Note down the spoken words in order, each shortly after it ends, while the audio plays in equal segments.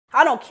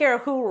I don't care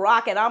who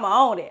rock it,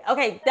 I'ma own it.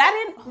 Okay,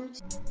 that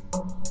didn't...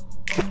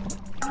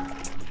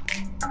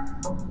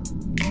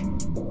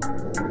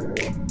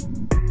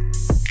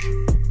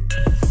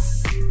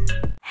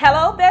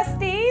 Hello,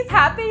 besties.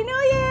 Happy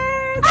New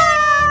Year's!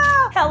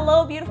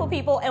 Hello, beautiful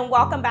people, and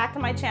welcome back to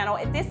my channel.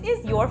 If this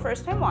is your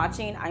first time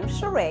watching, I'm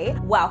Cheraye.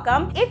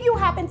 Welcome. If you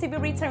happen to be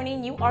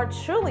returning, you are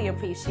truly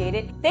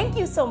appreciated. Thank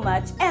you so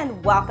much,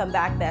 and welcome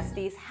back,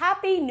 besties.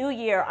 Happy New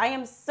Year. I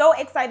am so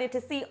excited to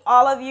see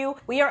all of you.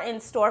 We are in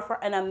store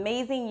for an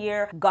amazing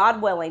year,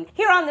 God willing.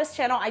 Here on this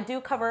channel, I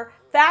do cover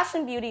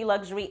fashion, beauty,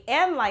 luxury,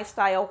 and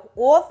lifestyle,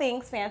 all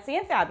things fancy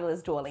and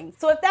fabulous jewelry.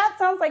 So if that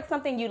sounds like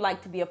something you'd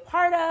like to be a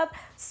part of,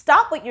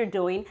 stop what you're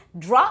doing,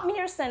 drop me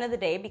your scent of the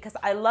day because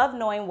I love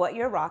knowing what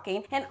you're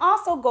rocking, and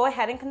also go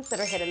ahead and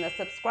consider hitting the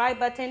subscribe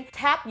button,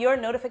 tap your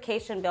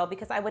notification bell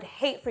because I would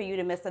hate for you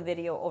to miss a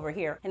video over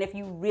here. And if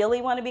you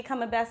really want to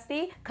become a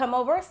bestie, come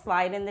over,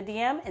 slide in the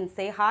DM, and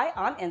say hi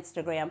on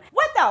Instagram.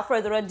 Without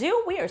further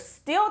ado, we are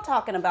still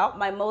talking about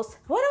my most,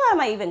 what am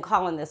I even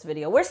calling this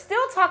video? We're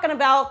still talking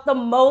about the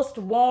most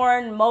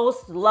worn,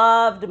 most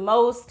loved,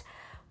 most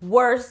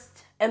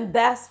worst, and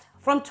best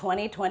from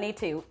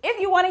 2022. If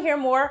you want to hear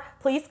more,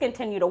 please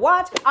continue to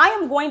watch. I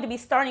am going to be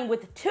starting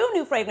with 2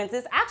 new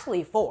fragrances,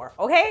 actually 4,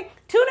 okay?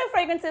 2 new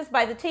fragrances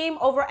by the team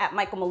over at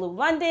Michael Malou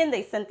London.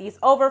 They sent these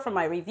over for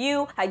my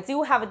review. I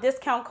do have a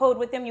discount code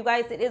with them, you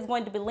guys. It is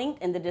going to be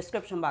linked in the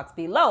description box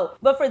below.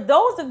 But for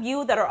those of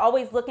you that are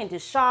always looking to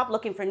shop,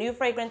 looking for new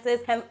fragrances,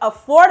 and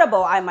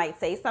affordable, I might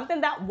say,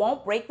 something that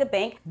won't break the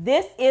bank,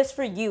 this is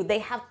for you. They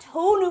have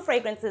 2 new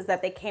fragrances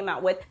that they came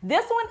out with.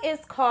 This one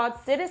is called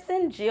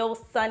Citizen Jill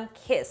Sun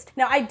Kissed.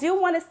 Now, I do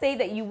want to say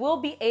that you will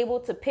be able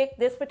to pick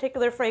this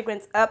particular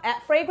fragrance up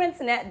at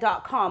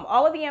fragrancenet.com.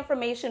 All of the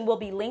information will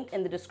be linked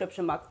in the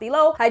description box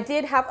below. I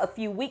did have a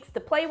few weeks to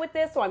play with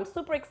this, so I'm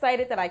super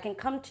excited that I can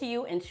come to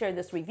you and share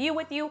this review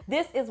with you.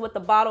 This is what the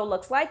bottle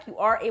looks like. You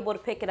are able to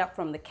pick it up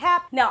from the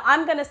cap. Now,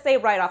 I'm going to say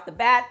right off the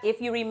bat, if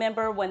you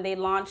remember when they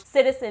launched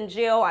Citizen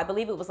Jill, I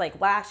believe it was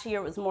like last year,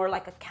 it was more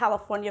like a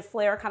California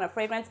flair kind of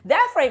fragrance.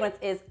 That fragrance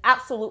is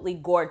absolutely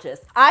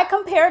gorgeous. I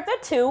compared the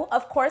 2,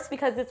 of course,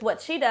 because it's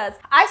what she does.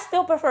 I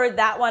still prefer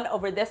that one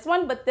over this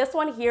one, but this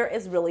one here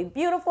is really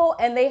beautiful,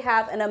 and they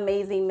have an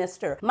amazing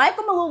mister.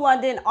 Michael Malou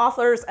London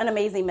offers an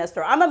amazing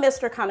mister. I'm a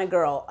mister kind of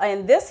girl,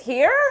 and this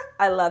here,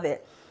 I love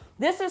it.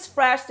 This is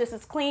fresh, this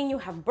is clean. You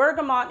have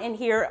bergamot in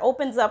here. It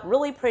opens up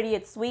really pretty.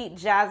 It's sweet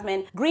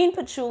jasmine, green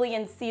patchouli,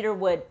 and cedar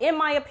wood. In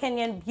my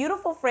opinion,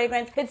 beautiful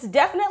fragrance. It's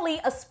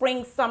definitely a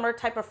spring summer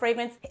type of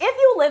fragrance. If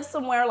you live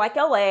somewhere like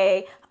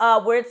LA,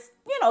 where it's,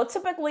 you know,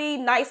 typically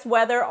nice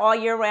weather all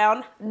year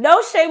round,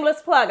 no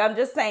shameless plug, I'm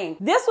just saying,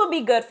 this will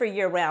be good for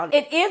year round.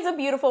 It is a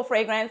beautiful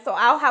fragrance, so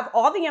I'll have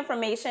all the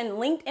information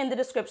linked in the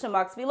description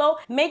box below.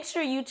 Make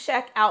sure you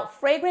check out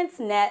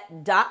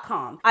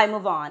fragrancenet.com. I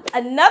move on.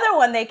 Another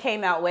one they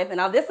came out with, and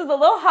now this is a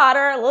little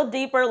hotter, a little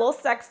deeper, a little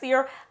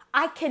sexier.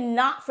 I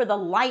cannot for the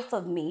life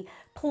of me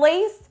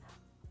place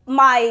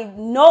my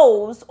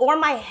nose or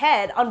my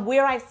head on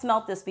where I've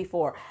smelt this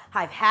before.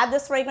 I've had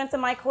this fragrance in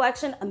my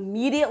collection.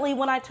 Immediately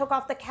when I took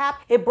off the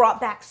cap, it brought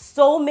back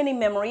so many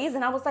memories,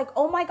 and I was like,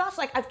 oh my gosh,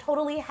 like I've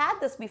totally had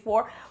this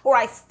before, or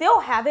I still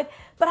have it,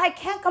 but I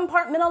can't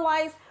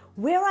compartmentalize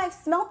where I've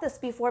smelt this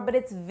before, but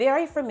it's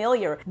very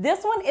familiar.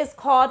 This one is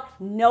called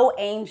No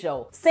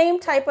Angel. Same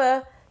type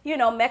of, you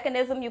know,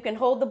 mechanism. You can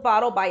hold the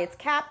bottle by its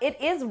cap. It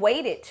is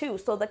weighted too,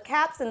 so the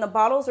caps and the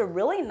bottles are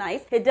really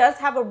nice. It does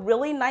have a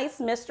really nice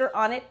mister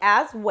on it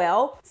as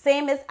well,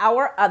 same as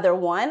our other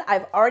one.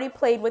 I've already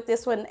played with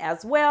this one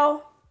as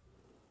well,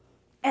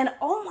 and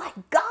oh my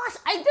gosh,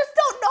 I just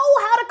don't know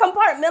how to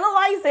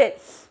compartmentalize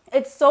it.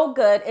 It's so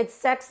good, it's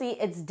sexy,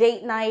 it's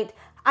date night.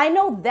 I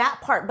know that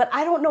part, but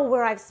I don't know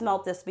where I've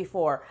smelt this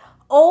before.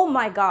 Oh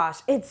my gosh,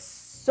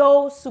 it's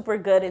so super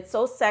good. It's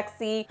so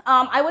sexy.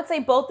 I would say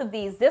both of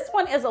these. This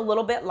one is a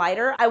little bit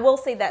lighter. I will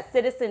say that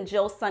Citizen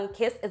Jill Sun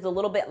Kiss is a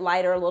little bit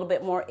lighter, a little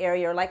bit more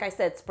airier. Like I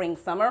said, spring,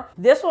 summer.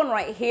 This one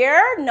right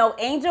here, No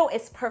Angel,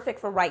 is perfect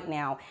for right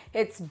now.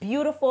 It's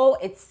beautiful,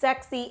 it's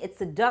sexy, it's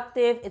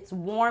seductive, it's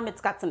warm, it's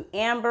got some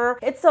amber.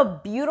 It's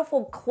a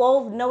beautiful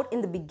clove note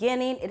in the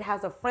beginning. It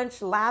has a French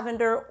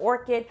lavender,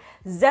 orchid,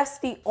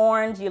 zesty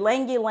orange,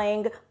 ylang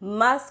ylang,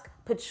 musk,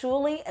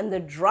 patchouli, and the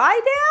dry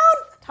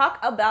down. Talk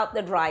about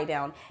the dry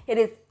down. It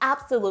is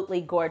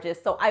absolutely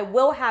gorgeous. So I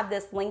will have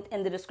this linked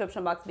in the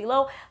description box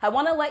below. I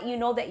want to let you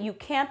know that you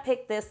can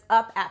pick this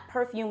up at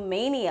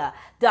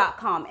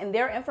perfumemania.com, and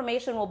their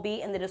information will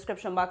be in the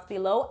description box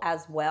below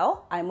as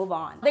well. I move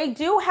on. They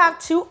do have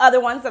 2 other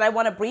ones that I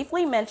want to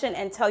briefly mention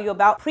and tell you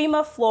about.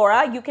 Prima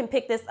Flora, you can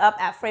pick this up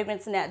at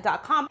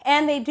fragrancenet.com,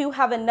 and they do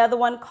have another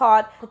one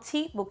called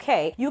Petite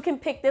Bouquet. You can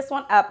pick this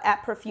one up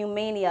at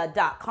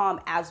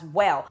perfumemania.com as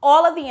well.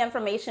 All of the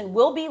information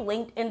will be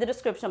linked in the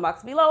description description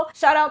box below.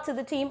 Shout out to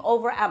the team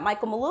over at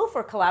Michael Malou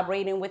for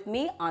collaborating with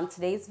me on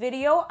today's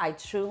video. I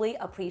truly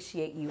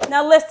appreciate you.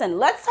 Now listen,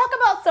 let's talk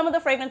about some of the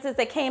fragrances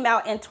that came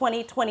out in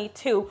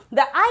 2022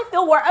 that I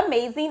feel were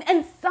amazing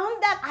and some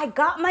that I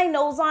got my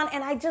nose on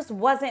and I just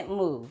wasn't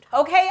moved.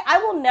 Okay, I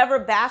will never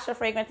bash a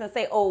fragrance and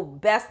say, oh,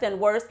 best and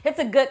worst. It's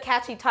a good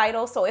catchy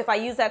title, so if I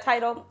use that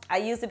title, I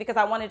used it because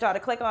I wanted y'all to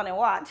click on and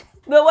watch.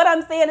 But what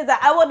I'm saying is that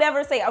I will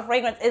never say a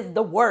fragrance is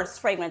the worst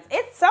fragrance.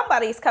 It's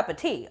somebody's cup of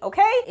tea,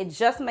 okay? It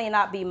just may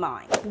not be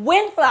mine.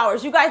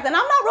 Windflowers, you guys, and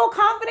I'm not real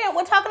confident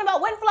when talking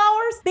about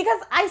Windflowers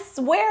because I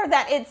swear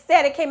that it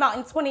said it came out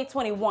in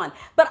 2021,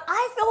 but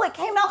I feel it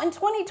came out in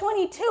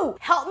 2022.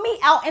 Help me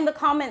out in the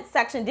comments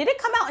section. Did it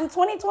come out in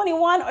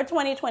 2021 or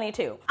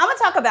 2022? I'm gonna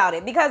talk about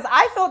it because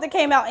I felt it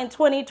came out in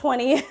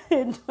 2020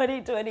 and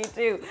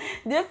 2022.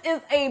 This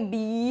is a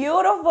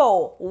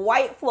beautiful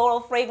white floral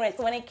fragrance.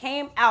 When it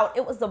came out,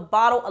 it was the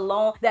bottle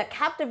alone that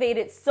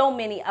captivated so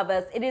many of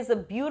us. It is a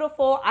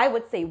beautiful, I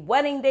would say,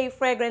 wedding day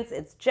fragrance.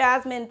 It's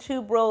jasmine,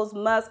 tuberose,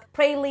 musk,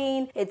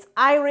 praline, it's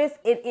iris.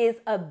 It is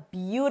a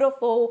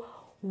beautiful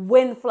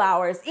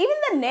Windflowers. Even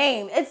the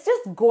name, it's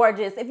just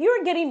gorgeous. If you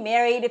were getting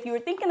married, if you were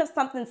thinking of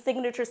something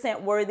signature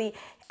scent worthy,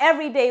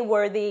 everyday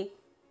worthy,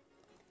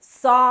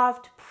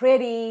 soft,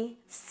 pretty,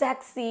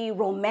 sexy,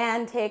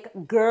 romantic,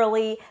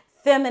 girly,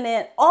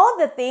 feminine, all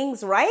the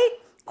things, right?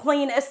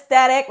 Clean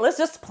aesthetic. Let's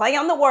just play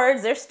on the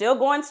words. They're still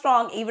going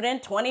strong even in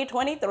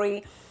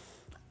 2023.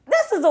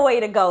 This is the way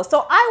to go.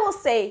 So I will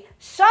say,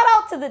 shout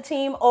out to the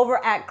team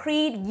over at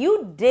Creed.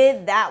 You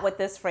did that with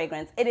this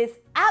fragrance. It is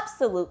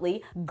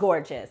absolutely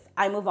gorgeous.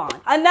 I move on.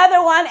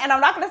 Another one, and I'm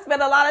not going to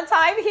spend a lot of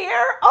time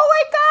here.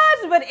 Oh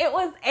my gosh, but it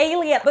was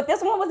Alien. But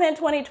this one was in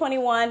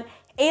 2021.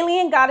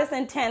 Alien Goddess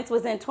Intense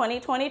was in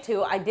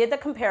 2022. I did the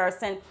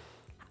comparison.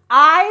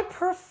 I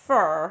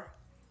prefer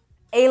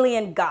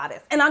Alien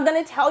Goddess, and I'm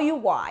gonna tell you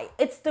why.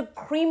 It's the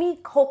creamy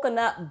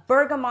coconut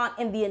bergamot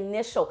in the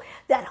initial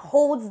that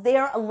holds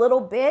there a little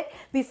bit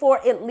before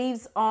it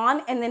leaves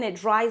on, and then it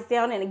dries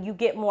down and you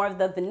get more of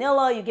the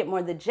vanilla, you get more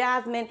of the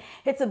jasmine.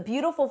 It's a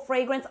beautiful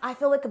fragrance. I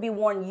feel it could be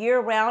worn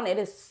year round. It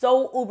is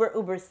so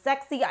uber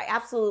sexy. I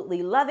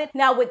absolutely love it.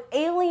 Now with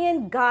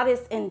Alien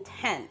Goddess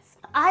Intense,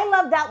 I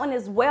love that one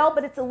as well,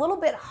 but it's a little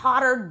bit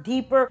hotter,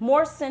 deeper,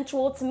 more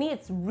sensual. To me,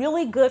 it's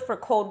really good for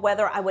cold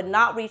weather. I would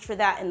not reach for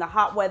that in the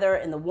hot weather,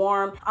 in the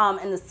warm,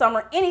 in the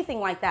summer,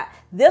 anything like that.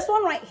 This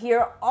one right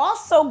here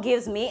also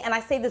gives me, and I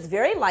say this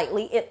very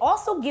lightly, it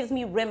also gives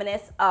me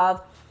reminiscence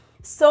of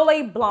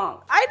Soleil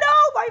Blanc. I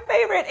know, my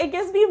favorite. It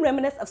gives me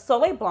reminiscence of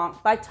Soleil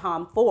Blanc by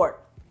Tom Ford.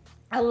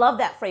 I love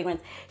that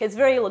fragrance. It's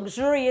very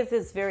luxurious,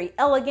 it's very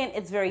elegant,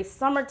 it's very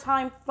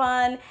summertime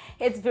fun,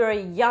 it's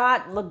very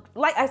yacht,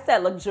 like I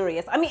said,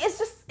 luxurious. I mean, it's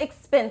just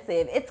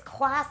expensive, it's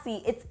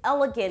classy, it's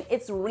elegant,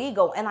 it's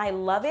regal, and I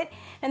love it.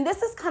 And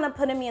this is kind of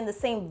putting me in the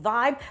same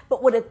vibe,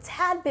 but with a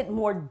tad bit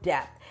more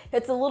depth.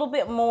 It's a little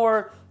bit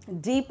more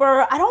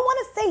deeper. I don't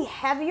want to say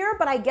heavier,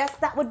 but I guess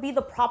that would be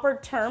the proper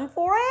term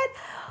for it.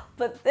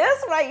 But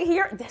this right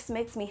here, this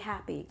makes me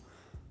happy.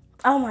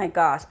 Oh my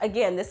gosh.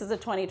 Again, this is a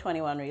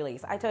 2021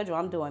 release. I told you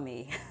I'm doing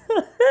me.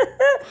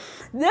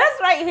 This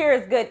right here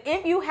is good.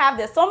 If you have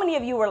this, so many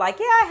of you were like,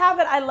 yeah, I have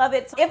it. I love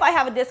it. So if I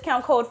have a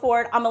discount code for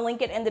it, I'm gonna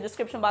link it in the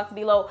description box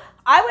below.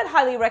 I would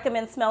highly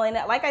recommend smelling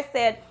it. Like I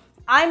said,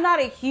 I'm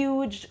not a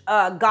huge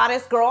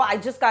goddess girl. I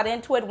just got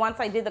into it once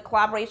I did the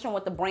collaboration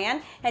with the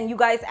brand, and you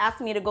guys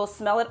asked me to go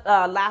smell it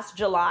last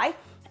July.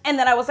 And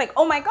then I was like,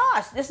 oh my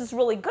gosh, this is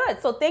really good.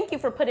 So thank you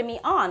for putting me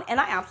on. And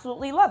I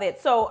absolutely love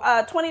it. So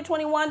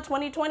 2021,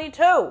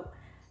 2022.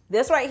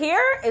 This right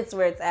here, it's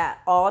where it's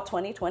at, all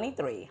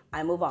 2023.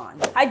 I move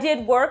on. I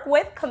did work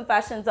with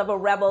Confessions of a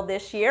Rebel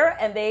this year,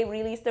 and they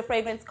released a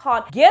fragrance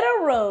called Get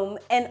a Room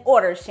and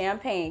Order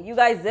Champagne. You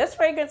guys, this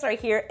fragrance right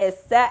here is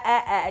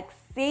sexy.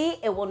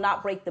 It will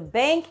not break the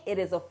bank. It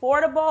is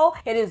affordable.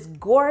 It is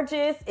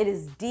gorgeous. It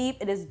is deep.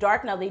 It is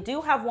dark. Now, they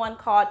do have one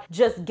called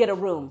Just Get a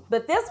Room,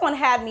 but this one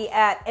had me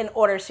at an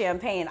Order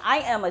Champagne. I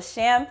am a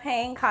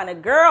champagne kind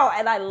of girl,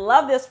 and I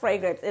love this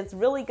fragrance. It's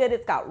really good.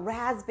 It's got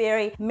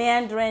raspberry,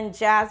 mandarin,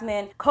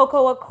 jasmine,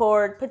 cocoa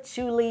accord,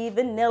 patchouli,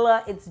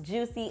 vanilla. It's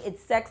juicy.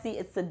 It's sexy.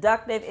 It's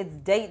seductive. It's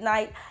date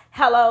night.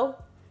 Hello.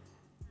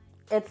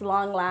 It's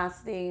long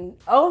lasting.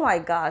 Oh my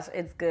gosh,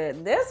 it's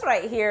good. This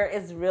right here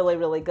is really,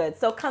 really good.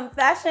 So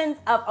Confessions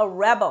of a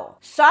Rebel.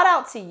 Shout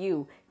out to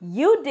you.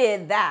 You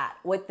did that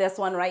with this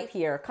one right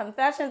here.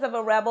 Confessions of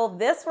a Rebel.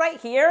 This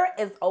right here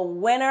is a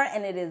winner,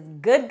 and it is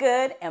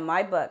good in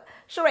my book.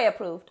 Cheraye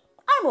approved.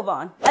 I move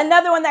on.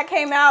 Another one that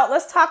came out,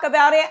 let's talk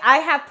about it. I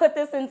have put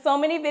this in so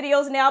many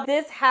videos now.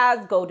 This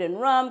has golden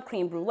rum,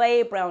 creme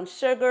brulee, brown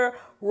sugar,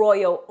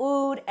 royal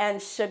oud, and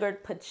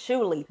sugared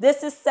patchouli.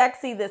 This is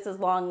sexy. This is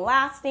long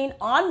lasting.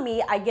 On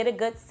me, I get a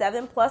good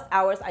 7+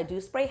 hours. I do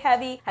spray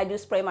heavy. I do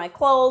spray my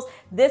clothes.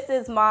 This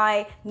is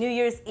my New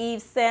Year's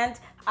Eve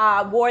scent.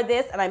 Wore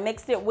this and I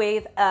mixed it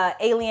with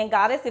Alien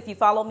Goddess. If you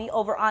follow me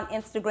over on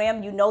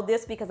Instagram, you know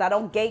this because I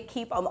don't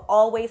gatekeep. I'm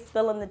always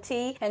spilling the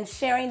tea and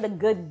sharing the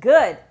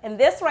good. And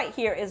this right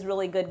here is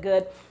really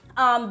good.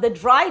 The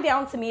dry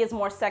down to me is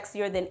more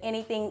sexier than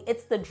anything.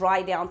 It's the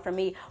dry down for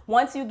me.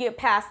 Once you get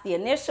past the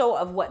initial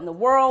of what in the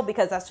world,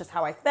 because that's just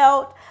how I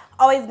felt,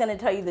 always gonna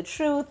tell you the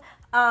truth.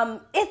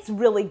 It's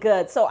really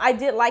good. So I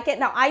did like it.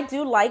 Now I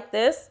do like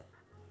this.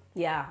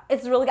 Yeah,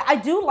 it's really good. I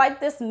do like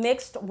this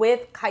mixed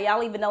with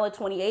Cheraye Vanilla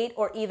 28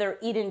 or either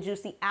Eden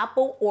Juicy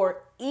Apple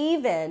or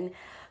even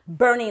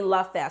Burning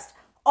Love Fest.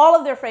 All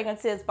of their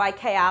fragrances by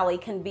Cheraye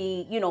can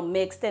be, you know,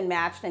 mixed and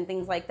matched and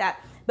things like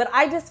that. But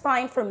I just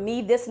find for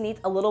me, this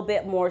needs a little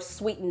bit more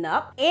sweetened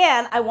up.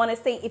 And I want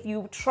to say, if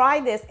you try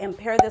this and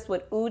pair this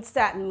with Oud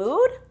Satin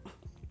Mood,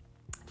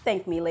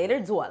 thank me later,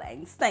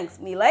 darlings. Thanks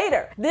me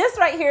later. This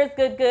right here is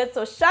good.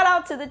 So shout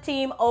out to the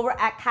team over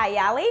at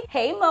Cheraye.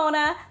 Hey,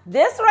 Mona.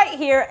 This right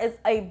here is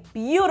a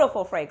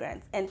beautiful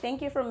fragrance. And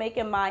thank you for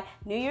making my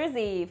New Year's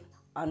Eve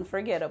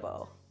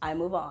unforgettable. I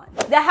move on.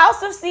 The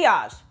House of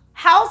Sillage.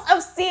 House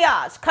of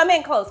Sillage. Come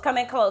in close, come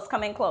in close,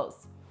 come in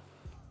close.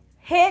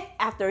 Hit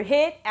after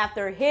hit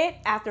after hit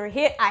after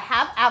hit. I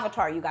have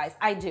Avatar, you guys.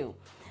 I do.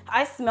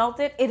 I smelt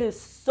it. It is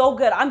so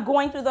good. I'm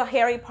going through the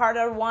Harry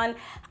Potter one. Did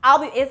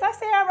I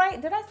say that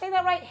right? Did I say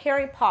that right?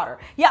 Harry Potter.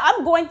 Yeah,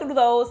 I'm going through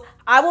those.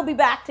 I will be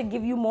back to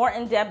give you more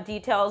in-depth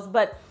details,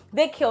 but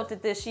they killed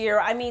it this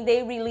year. I mean,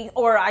 they released,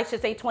 or I should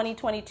say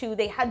 2022,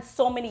 they had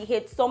so many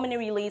hits, so many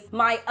releases.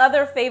 My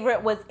other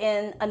favorite was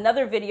in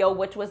another video,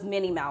 which was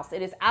Minnie Mouse.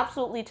 It is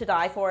absolutely to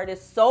die for. It is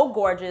so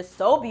gorgeous,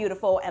 so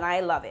beautiful, and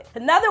I love it.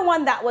 Another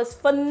one that was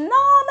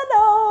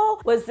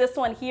phenomenal was this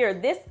one here.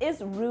 This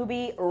is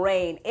Ruby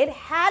Rain. It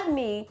had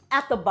me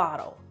at the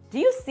bottle. Do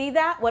you see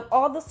that? With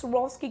all the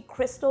Swarovski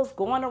crystals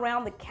going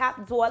around the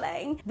cap,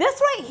 darling.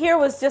 This right here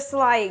was just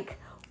like,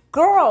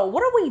 girl,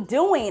 what are we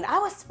doing? I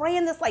was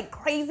spraying this like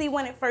crazy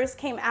when it first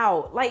came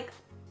out. Like,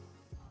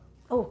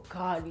 oh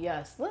God,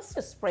 yes. Let's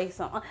just spray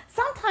some.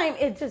 Sometimes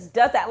it just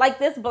does that. Like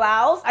this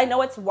blouse, I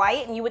know it's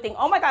white and you would think,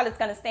 oh my God, it's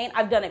gonna stain.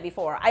 I've done it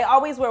before. I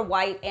always wear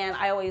white and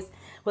I always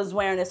was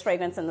wearing this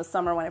fragrance in the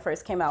summer when it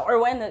first came out,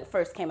 or when it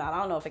first came out. I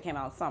don't know if it came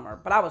out in summer,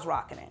 but I was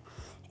rocking it.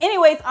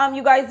 Anyways,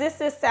 you guys,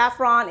 this is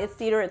saffron, it's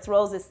cedar, it's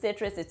rose, it's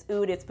citrus, it's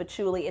oud, it's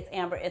patchouli, it's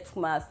amber, it's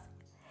musk.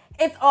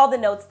 It's all the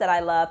notes that I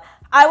love.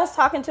 I was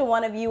talking to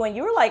one of you and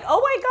you were like, oh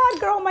my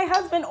God, girl, my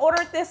husband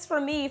ordered this for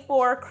me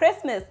for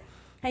Christmas.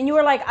 And you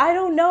were like, I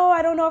don't know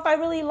if I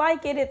really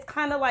like it. It's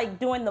kind of like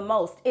doing the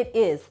most. It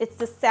is. It's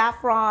the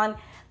saffron,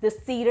 the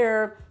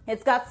cedar.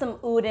 It's got some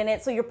oud in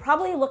it. So you're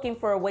probably looking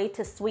for a way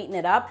to sweeten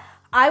it up.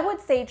 I would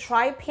say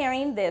try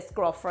pairing this,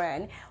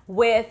 girlfriend,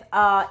 with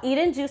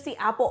Eden Juicy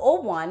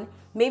Apple 01.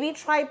 Maybe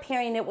try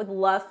pairing it with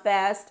Love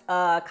Fest,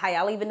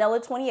 Cheraye Vanilla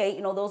 28.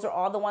 You know, those are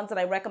all the ones that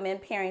I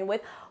recommend pairing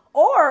with.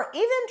 Or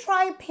even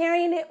try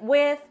pairing it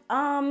with,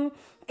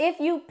 if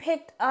you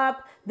picked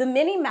up the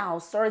Minnie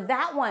Mouse or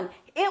that one,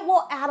 it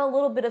will add a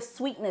little bit of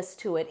sweetness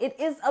to it. It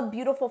is a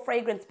beautiful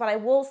fragrance, but I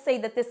will say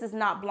that this is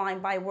not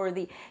blind buy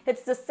worthy.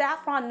 It's the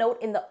saffron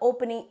note in the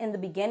opening, in the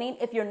beginning.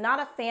 If you're not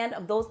a fan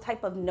of those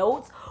type of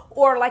notes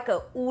or like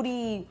a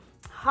oudy,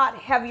 hot,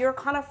 heavier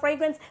kind of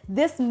fragrance,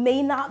 this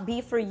may not be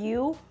for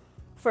you.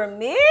 For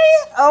me,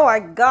 oh my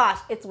gosh,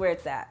 it's where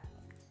it's at.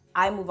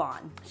 I move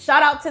on.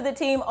 Shout out to the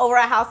team over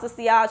at House of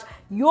Sillage.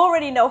 You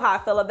already know how I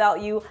feel about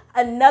you.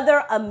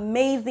 Another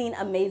amazing,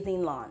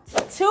 amazing launch.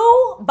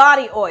 2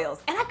 body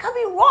oils. And I could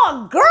be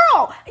wrong.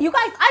 Girl, you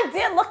guys, I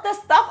did look this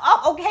stuff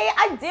up, okay?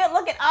 I did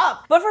look it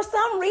up. But for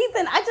some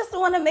reason, I just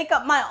want to make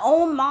up my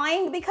own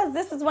mind because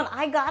this is when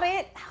I got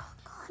it. Oh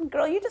God,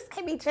 girl, you just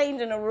can't be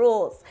changing the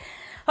rules.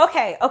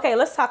 Okay,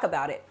 let's talk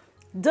about it.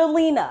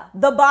 Delina,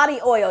 the body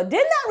oil.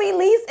 Didn't that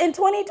release in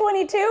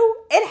 2022?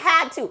 It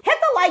had to. Hit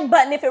the like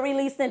button if it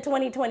released in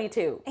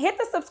 2022. Hit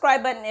the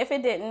subscribe button if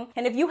it didn't.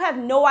 And if you have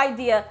no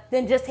idea,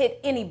 then just hit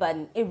any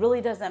button. It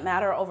really doesn't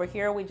matter over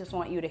here. We just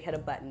want you to hit a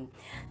button.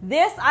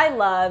 This I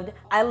loved.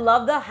 I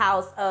love the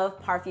house of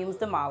Perfumes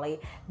de Mali.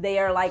 They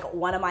are like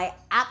one of my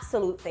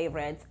absolute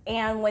favorites.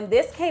 And when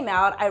this came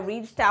out, I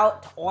reached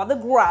out to all the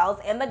girls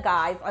and the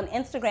guys on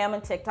Instagram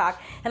and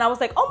TikTok. And I was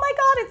like, oh my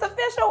God, it's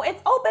official.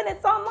 It's open.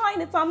 It's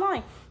online. It's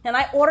online. And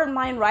I ordered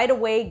mine right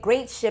away.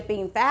 Great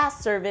shipping,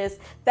 fast service,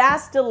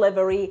 fast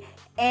delivery,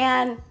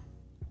 and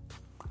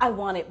I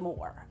wanted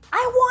more.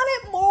 I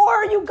wanted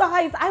more, you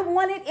guys. I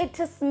wanted it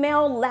to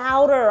smell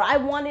louder. I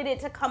wanted it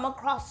to come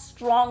across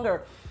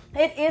stronger.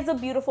 It is a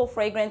beautiful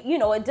fragrance. You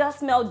know, it does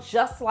smell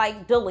just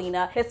like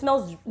Delina. It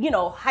smells, you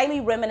know,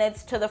 highly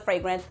reminiscent to the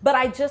fragrance, but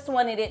I just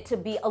wanted it to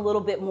be a little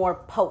bit more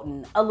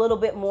potent, a little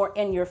bit more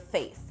in your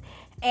face.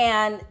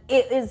 And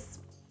it is...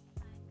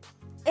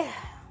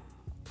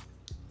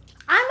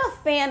 I'm a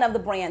fan of the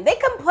brand. They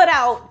can put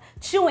out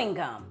chewing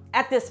gum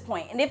at this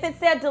point. And if it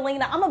said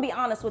Delina, I'm gonna be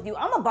honest with you,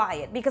 I'm gonna buy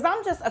it because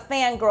I'm just a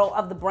fangirl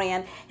of the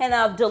brand and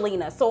of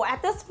Delina. So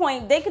at this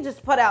point, they could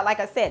just put out, like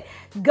I said,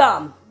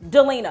 gum,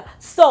 Delina,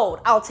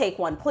 sold, I'll take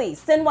one, please.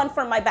 Send one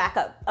from my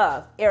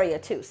backup area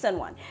too, send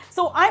one.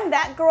 So I'm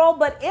that girl,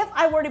 but if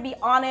I were to be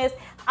honest,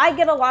 I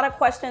get a lot of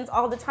questions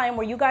all the time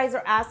where you guys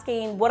are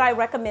asking, would I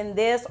recommend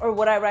this or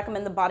would I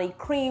recommend the body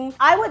cream?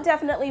 I would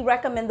definitely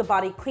recommend the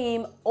body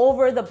cream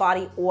over the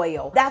body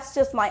oil. That's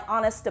just my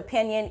honest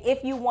opinion.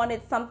 If you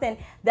wanted something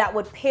that that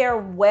would pair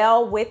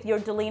well with your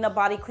Delina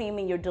body cream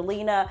and your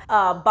Delina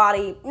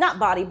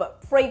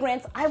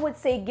fragrance, I would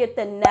say get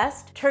the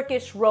Nest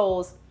Turkish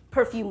Rose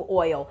perfume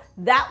oil.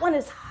 That one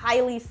is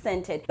highly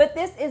scented, but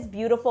this is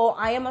beautiful.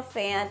 I am a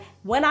fan.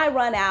 When I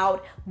run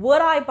out,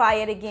 would I buy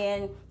it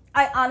again?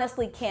 I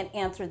honestly can't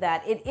answer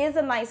that. It is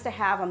a nice to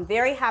have. I'm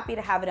very happy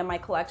to have it in my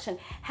collection.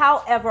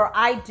 However,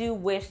 I do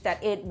wish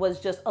that it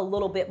was just a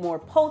little bit more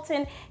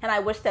potent, and I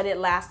wish that it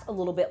lasts a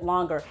little bit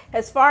longer.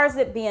 As far as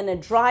it being a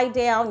dry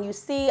down, you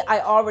see I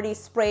already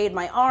sprayed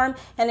my arm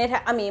and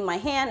my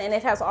hand, and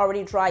it has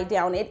already dried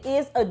down. It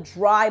is a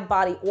dry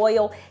body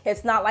oil.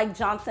 It's not like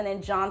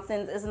Johnson &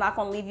 Johnson's. It's not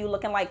gonna leave you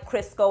looking like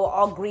Crisco,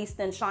 all greased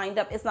and shined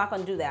up. It's not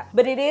gonna do that.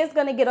 But it is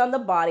gonna get on the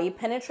body,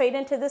 penetrate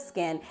into the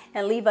skin,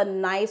 and leave a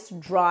nice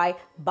dry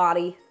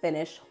body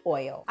finish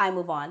oil. I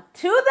move on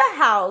to the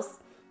house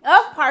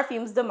of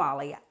Perfumes de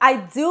Mali. I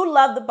do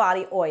love the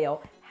body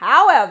oil.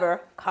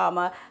 However,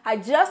 I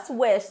just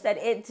wish that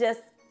it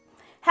just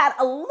had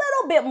a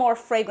little bit more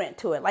fragrant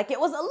to it. Like it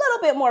was a little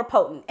bit more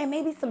potent, and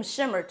maybe some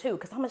shimmer too,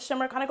 because I'm a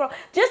shimmer kind of girl.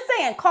 Just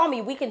saying, call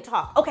me, we can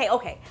talk. Okay,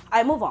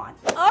 I move on.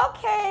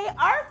 Okay,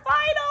 our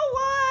final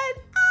one.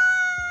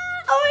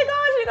 Oh my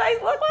gosh, you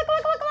guys, look.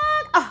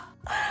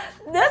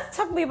 This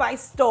took me by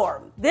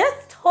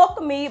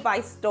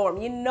storm.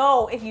 You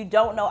know, if you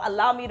don't know,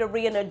 allow me to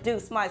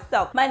reintroduce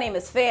myself. My name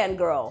is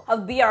Fangirl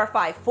of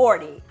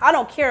BR540. I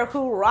don't care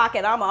who rock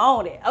it, I'ma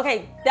own it.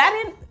 Okay, that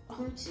didn't...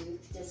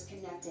 Bluetooth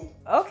disconnected.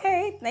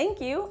 Okay, thank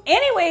you.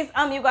 Anyways,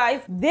 you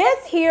guys,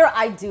 this here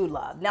I do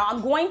love. Now,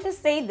 I'm going to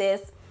say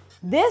this.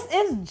 This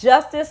is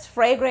just as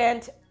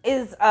fragrant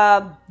is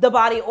the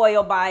body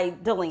oil by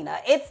Delina.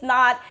 It's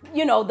not,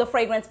 you know, the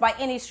fragrance by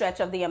any stretch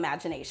of the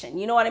imagination.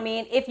 You know what I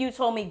mean? If you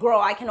told me, girl,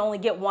 I can only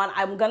get one,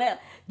 I'm gonna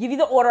give you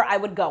the order I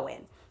would go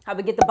in. I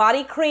would get the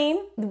body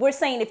cream. We're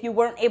saying if you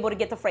weren't able to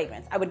get the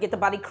fragrance, I would get the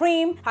body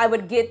cream. I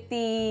would get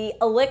the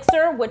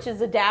elixir, which is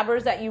the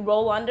dabbers that you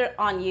roll under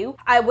on you.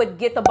 I would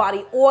get the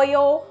body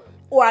oil,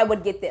 or I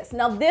would get this.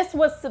 Now, this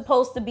was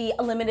supposed to be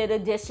a limited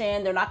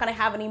edition. They're not gonna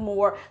have any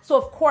more. So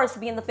of course,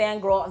 being the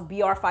fangirl of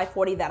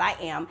BR540 that I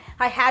am,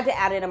 I had to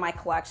add it in my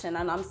collection,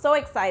 and I'm so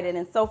excited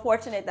and so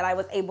fortunate that I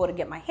was able to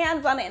get my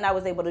hands on it, and I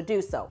was able to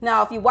do so.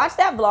 Now, if you watch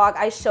that vlog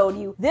I showed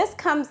you, this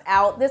comes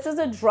out, this is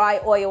a dry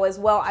oil as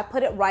well. I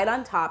put it right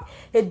on top.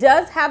 It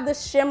does have the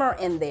shimmer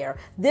in there.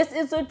 This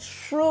is a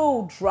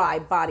true dry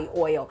body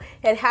oil.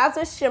 It has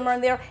a shimmer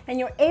in there, and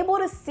you're able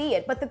to see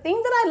it. But the thing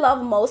that I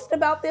love most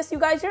about this, you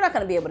guys, you're not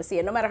gonna be able to see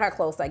it no matter how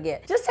close I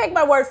get. Just take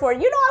my word for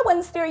it. You know I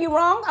wouldn't steer you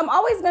wrong. I'm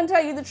always gonna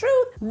tell you the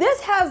truth. This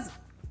has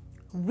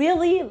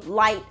really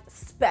light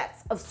specks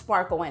of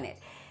sparkle in it.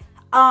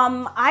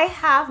 I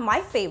have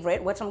my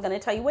favorite, which I'm gonna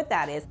tell you what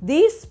that is.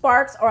 These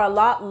sparks are a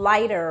lot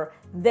lighter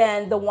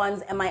than the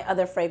ones in my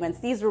other fragrance.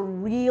 These are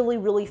really,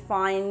 really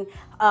fine.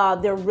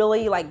 They're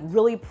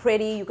really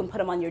pretty. You can put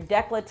them on your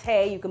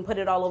décolleté, you can put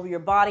it all over your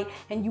body,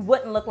 and you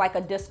wouldn't look like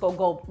a disco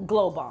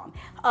glow bomb.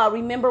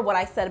 Remember what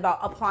I said about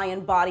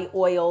applying body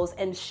oils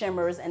and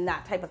shimmers and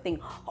that type of thing.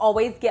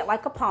 Always get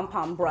like a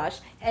pom-pom brush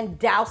and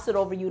douse it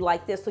over you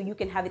like this so you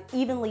can have it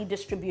evenly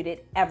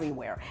distributed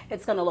everywhere.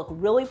 It's gonna look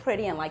really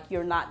pretty and like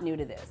you're not new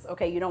to this,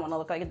 okay? You don't wanna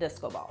look like a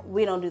disco ball.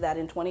 We don't do that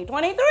in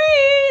 2023,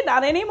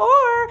 not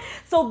anymore.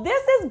 So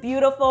this is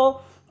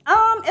beautiful.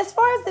 As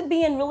far as it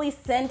being really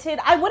scented,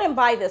 I wouldn't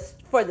buy this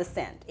for the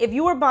scent. If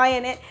you were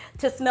buying it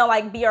to smell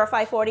like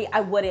BR540,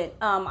 I wouldn't.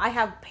 I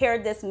have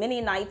paired this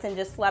many nights and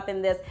just slept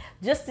in this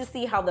just to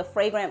see how the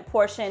fragrant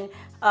portion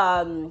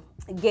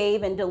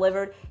gave and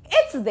delivered.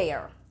 It's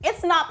there.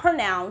 It's not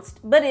pronounced,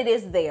 but it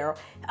is there.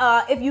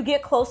 If you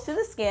get close to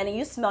the skin and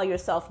you smell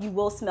yourself, you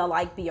will smell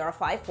like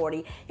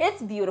BR540.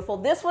 It's beautiful.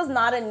 This was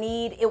not a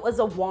need, it was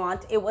a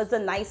want. It was a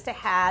nice to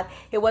have.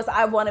 It was,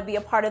 I wanna be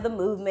a part of the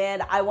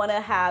movement. I wanna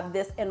have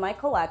this in my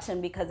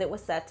collection because it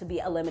was set to be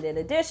a limited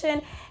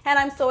edition. And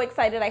I'm so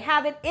excited I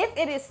have it. If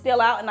it is still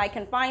out and I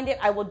can find it,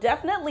 I will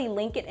definitely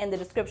link it in the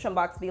description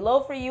box below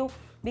for you,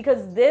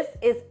 because this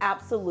is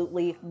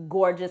absolutely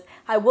gorgeous.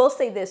 I will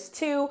say this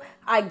too,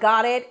 I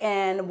got it,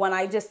 and when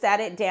I just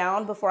sat it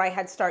down before I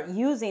had start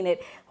using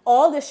it,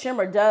 all the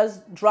shimmer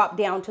does drop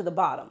down to the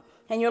bottom.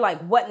 And you're like,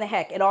 what in the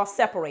heck? It all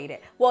separated.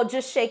 Well,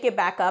 just shake it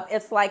back up.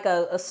 It's like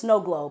a snow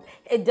globe.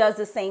 It does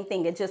the same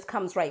thing. It just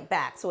comes right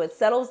back. So it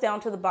settles down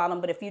to the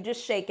bottom, but if you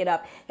just shake it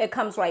up, it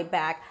comes right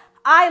back.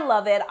 I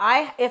love it.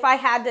 If I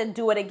had to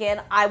do it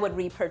again, I would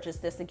repurchase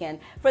this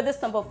again for the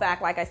simple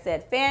fact, like I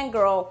said,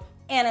 fangirl,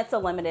 and it's a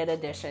limited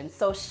edition.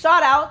 So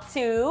shout out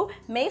to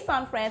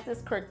Maison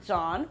Francis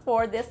Kurkdjian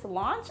for this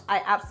launch.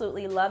 I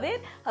absolutely love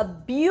it. A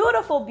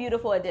beautiful,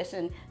 beautiful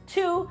addition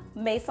to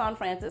Maison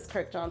Francis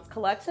Kurkdjian's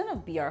collection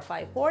of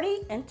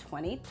BR540 in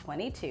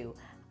 2022.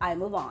 I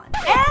move on.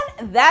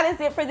 And that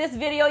is it for this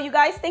video, you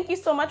guys. Thank you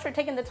so much for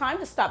taking the time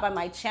to stop by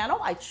my channel.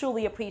 I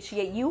truly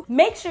appreciate you.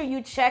 Make sure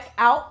you check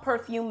out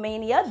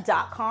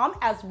perfumemania.com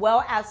as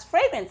well as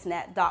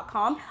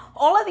fragrancenet.com.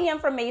 All of the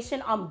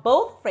information on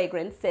both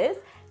fragrances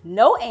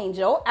No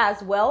Angel,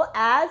 as well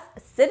as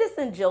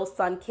Citizen Jill's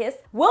Sun Kiss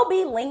will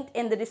be linked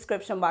in the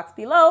description box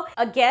below.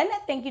 Again,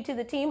 thank you to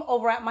the team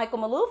over at Michael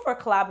Malou for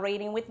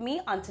collaborating with me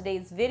on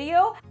today's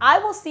video. I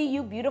will see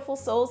you beautiful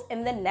souls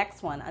in the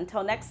next one.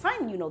 Until next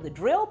time, you know the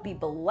drill. Be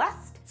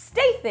blessed,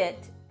 stay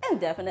fit, and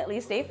definitely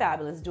stay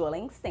fabulous,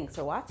 Dwellings. Thanks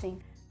for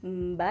watching.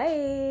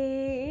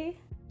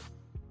 Bye.